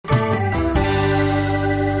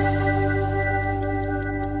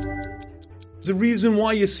The reason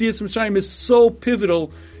why Yetzias Mitzrayim is so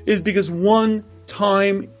pivotal is because one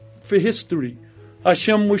time for history,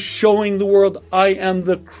 Hashem was showing the world, I am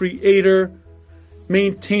the creator,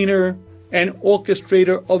 maintainer, and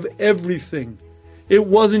orchestrator of everything. It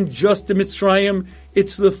wasn't just the Mitzrayim,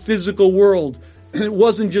 it's the physical world. It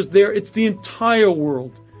wasn't just there, it's the entire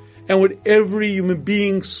world. And what every human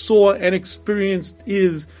being saw and experienced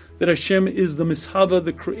is that Hashem is the Mishava,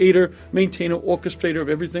 the creator, maintainer, orchestrator of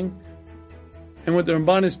everything. And what the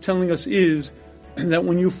Ramban is telling us is that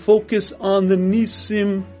when you focus on the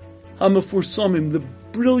Nisim HaMefursamim, the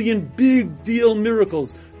brilliant, big deal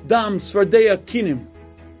miracles, Dam, Svardei, Kinim,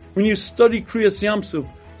 when you study Kriyas Yamsuf,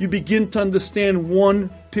 you begin to understand one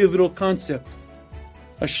pivotal concept.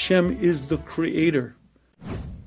 Hashem is the creator.